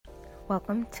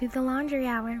Welcome to the Laundry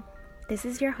Hour. This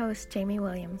is your host, Jamie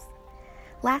Williams.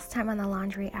 Last time on the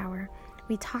Laundry Hour,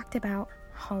 we talked about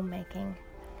homemaking.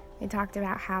 We talked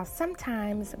about how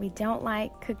sometimes we don't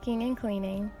like cooking and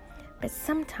cleaning, but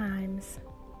sometimes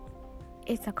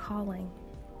it's a calling.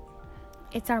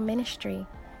 It's our ministry.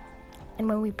 And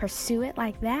when we pursue it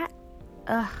like that,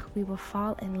 we will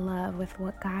fall in love with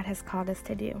what God has called us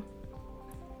to do.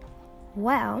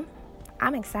 Well,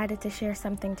 I'm excited to share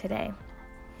something today.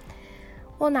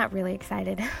 Well, not really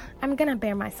excited. I'm going to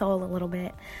bare my soul a little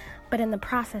bit, but in the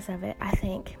process of it, I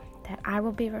think that I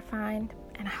will be refined,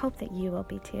 and I hope that you will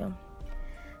be too.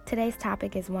 Today's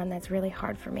topic is one that's really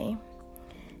hard for me.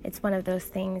 It's one of those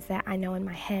things that I know in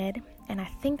my head, and I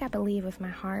think I believe with my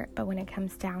heart, but when it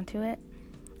comes down to it,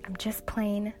 I'm just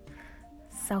plain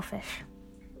selfish.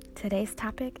 Today's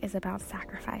topic is about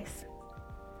sacrifice.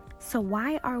 So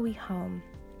why are we home?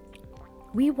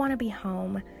 We want to be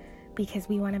home because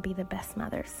we want to be the best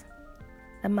mothers,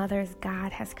 the mothers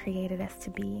God has created us to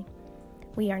be.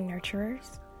 We are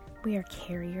nurturers, we are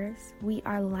carriers, we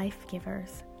are life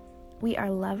givers, we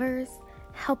are lovers,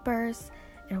 helpers,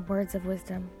 and words of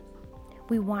wisdom.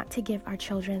 We want to give our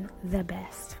children the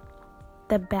best.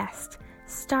 The best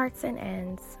starts and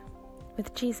ends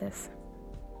with Jesus.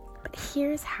 But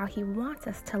here's how he wants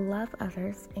us to love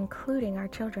others, including our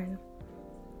children.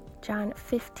 John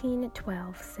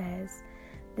 15:12 says,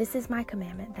 "This is my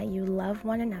commandment, that you love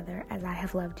one another as I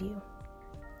have loved you."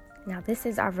 Now, this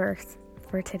is our verse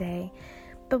for today,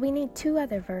 but we need two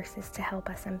other verses to help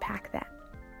us unpack that.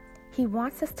 He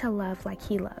wants us to love like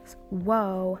he loves.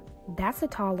 Whoa, that's a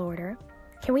tall order.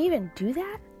 Can we even do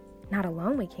that? Not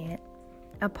alone we can't.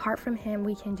 Apart from him,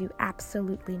 we can do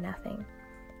absolutely nothing.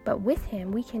 But with him,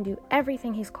 we can do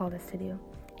everything he's called us to do,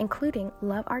 including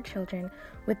love our children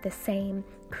with the same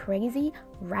crazy,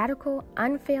 radical,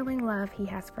 unfailing love he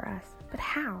has for us. But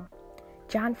how?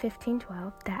 John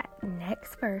 15:12, that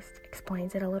next verse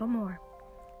explains it a little more.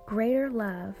 Greater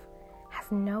love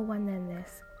has no one than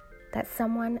this, that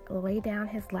someone lay down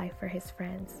his life for his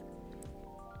friends.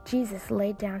 Jesus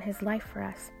laid down his life for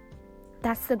us.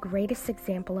 That's the greatest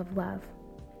example of love.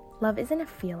 Love isn't a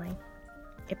feeling.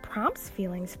 It prompts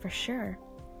feelings for sure,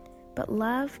 but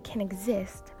love can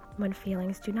exist when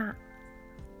feelings do not,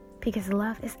 because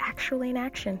love is actually an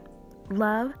action.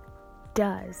 Love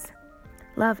does.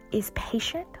 Love is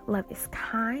patient. Love is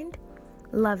kind.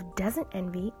 Love doesn't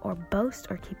envy or boast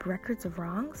or keep records of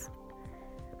wrongs.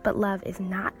 But love is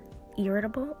not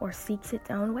irritable or seeks its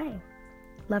own way.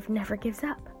 Love never gives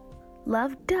up.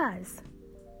 Love does.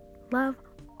 Love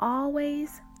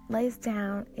always lays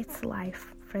down its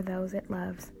life for those it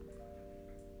loves.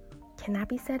 Can that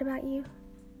be said about you?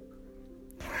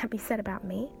 Can that be said about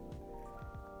me?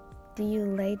 Do you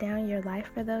lay down your life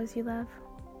for those you love?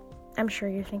 I'm sure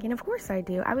you're thinking, of course I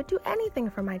do. I would do anything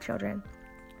for my children.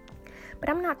 But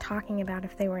I'm not talking about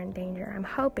if they were in danger. I'm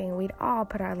hoping we'd all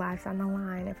put our lives on the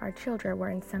line if our children were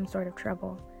in some sort of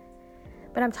trouble.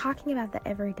 But I'm talking about the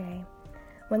everyday,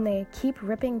 when they keep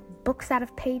ripping books out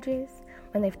of pages,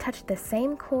 when they've touched the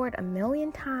same chord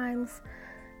 1,000,000 times,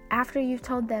 after you've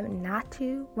told them not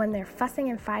to, when they're fussing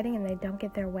and fighting and they don't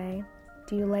get their way.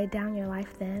 Do you lay down your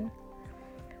life then?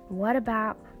 What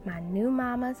about my new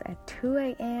mamas at 2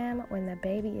 a.m. when the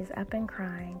baby is up and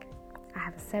crying? I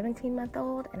have a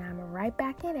 17-month-old and I'm right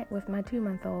back in it with my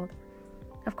 2-month-old.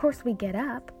 Of course we get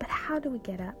up, but how do we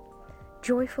get up?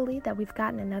 Joyfully that we've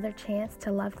gotten another chance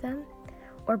to love them,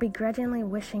 or begrudgingly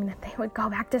wishing that they would go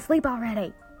back to sleep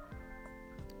already?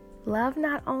 Love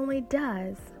not only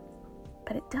does,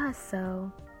 but it does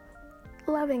so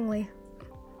lovingly.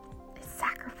 It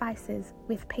sacrifices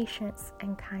with patience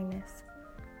and kindness.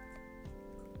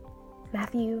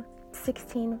 Matthew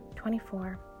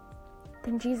 16:24.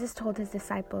 Then Jesus told his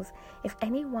disciples, "If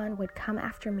anyone would come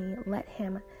after me, let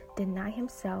him deny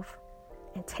himself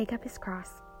and take up his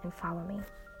cross and follow me."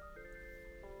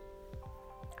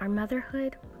 Our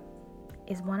motherhood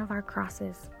is one of our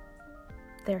crosses.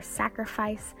 There's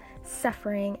sacrifice,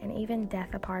 suffering, and even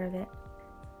death a part of it.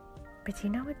 But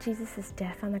you know what Jesus'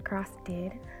 death on the cross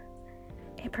did?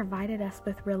 It provided us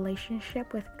with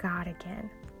relationship with God again,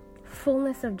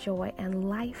 fullness of joy, and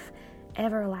life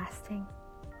everlasting.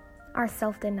 Our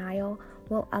self-denial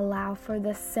will allow for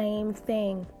the same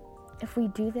thing. If we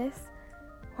do this,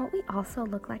 won't we also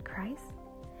look like Christ?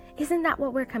 Isn't that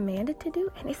what we're commanded to do?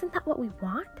 And isn't that what we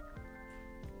want?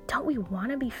 Don't we want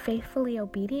to be faithfully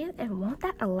obedient? And won't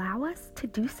that allow us to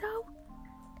do so?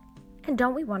 And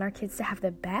don't we want our kids to have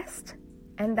the best?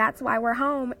 And that's why we're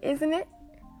home, isn't it?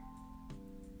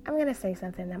 I'm going to say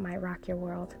something that might rock your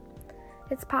world.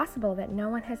 It's possible that no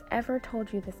one has ever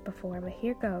told you this before, but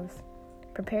here goes.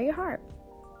 Prepare your heart.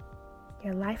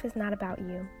 Your life is not about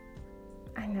you.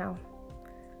 I know.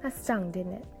 That stung,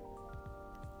 didn't it?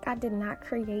 God did not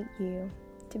create you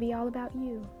to be all about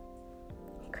you.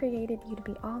 He created you to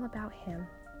be all about Him.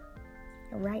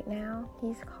 And right now,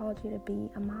 He's called you to be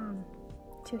a mom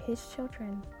to His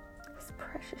children, His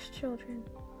precious children.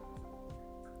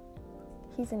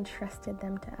 He's entrusted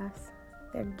them to us.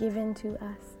 They're given to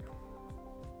us.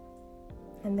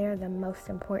 And they're the most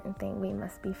important thing we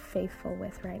must be faithful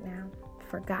with right now.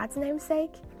 For God's name's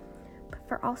sake, but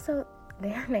for also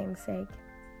their name's sake.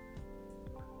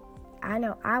 I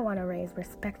know I want to raise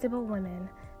respectable women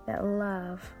that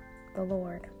love the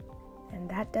Lord. And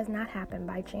that does not happen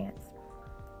by chance.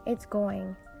 It's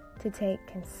going to take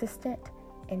consistent,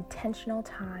 intentional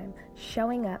time,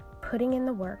 showing up, putting in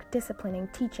the work, disciplining,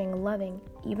 teaching, loving,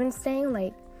 even staying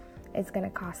late. It's going to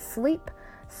cost sleep,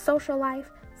 social life,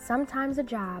 sometimes a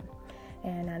job,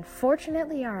 and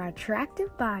unfortunately our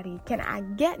attractive body. Can I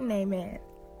get an amen?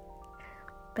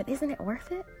 But isn't it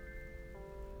worth it?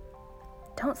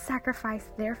 Don't sacrifice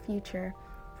their future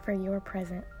for your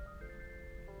present.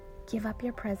 Give up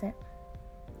your present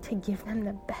to give them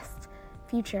the best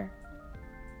future.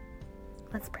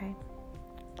 Let's pray.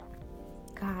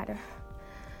 God,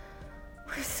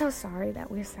 we're so sorry that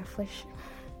we're selfish.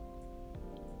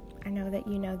 I know that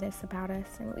you know this about us,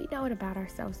 and we know it about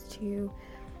ourselves too.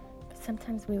 But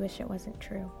sometimes we wish it wasn't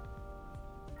true.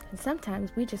 And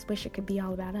sometimes we just wish it could be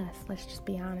all about us. Let's just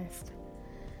be honest.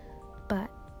 But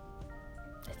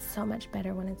it's so much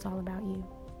better when it's all about you.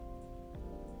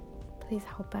 Please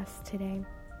help us today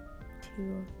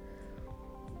to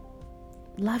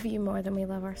love you more than we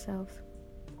love ourselves.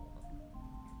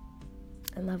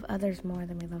 And love others more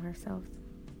than we love ourselves.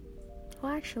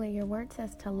 Well, actually, your word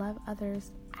says to love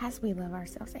others as we love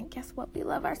ourselves. And guess what? We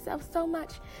love ourselves so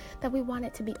much that we want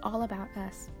it to be all about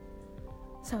us.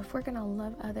 So if we're going to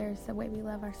love others the way we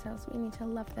love ourselves, we need to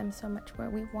love them so much where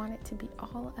we want it to be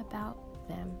all about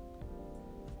them.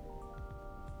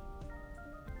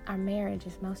 Our marriage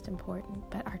is most important,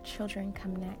 but our children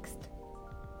come next.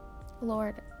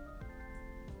 Lord,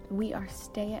 we are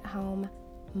stay-at-home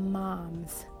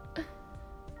moms.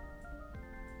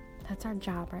 That's our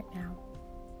job right now.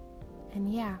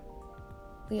 And yeah,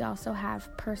 we also have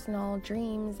personal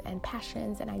dreams and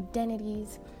passions and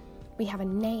identities. We have a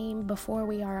name before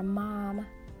we are a mom.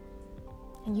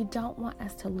 And you don't want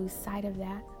us to lose sight of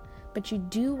that. But you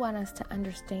do want us to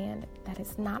understand that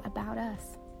it's not about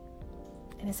us.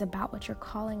 And it's about what you're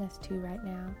calling us to right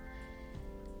now.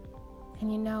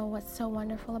 And you know what's so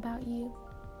wonderful about you?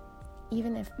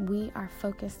 Even if we are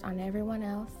focused on everyone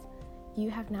else, you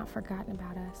have not forgotten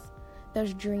about us.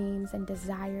 Those dreams and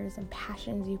desires and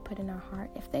passions you put in our heart,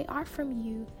 if they are from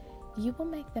you, you will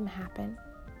make them happen.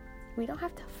 We don't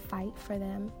have to fight for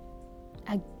them,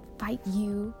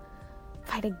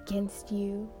 fight against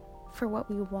you for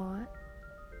what we want,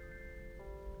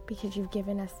 because you've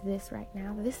given us this right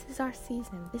now. This is our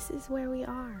season. This is where we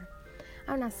are.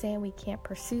 I'm not saying we can't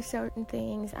pursue certain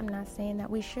things. I'm not saying that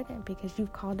we shouldn't, because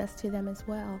you've called us to them as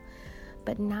well,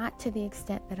 but not to the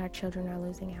extent that our children are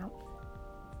losing out.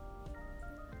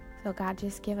 So God,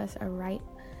 just give us a right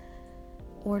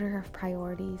order of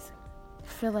priorities.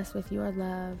 Fill us with your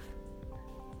love,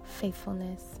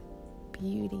 faithfulness,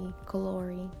 beauty,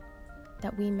 glory,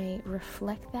 that we may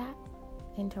reflect that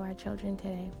into our children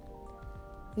today.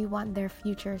 We want their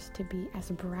futures to be as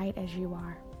bright as you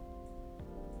are.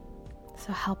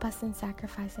 So help us in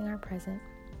sacrificing our present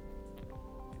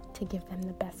to give them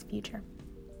the best future.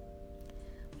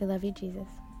 We love you, Jesus.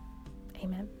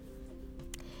 Amen.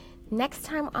 Next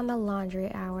time on the Laundry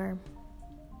Hour,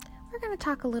 we're going to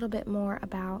talk a little bit more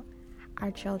about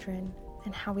our children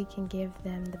and how we can give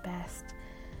them the best.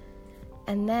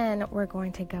 And then we're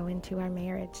going to go into our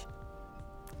marriage.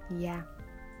 Yeah,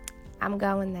 I'm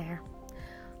going there.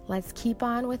 Let's keep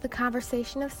on with the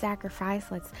conversation of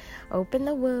sacrifice. Let's open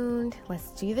the wound.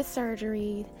 Let's do the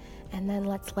surgery. And then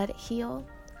let's let it heal.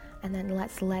 And then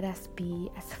let us be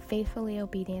as faithfully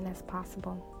obedient as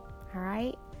possible. All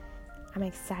right? I'm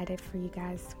excited for you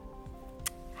guys.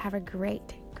 Have a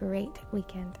great, great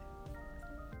weekend.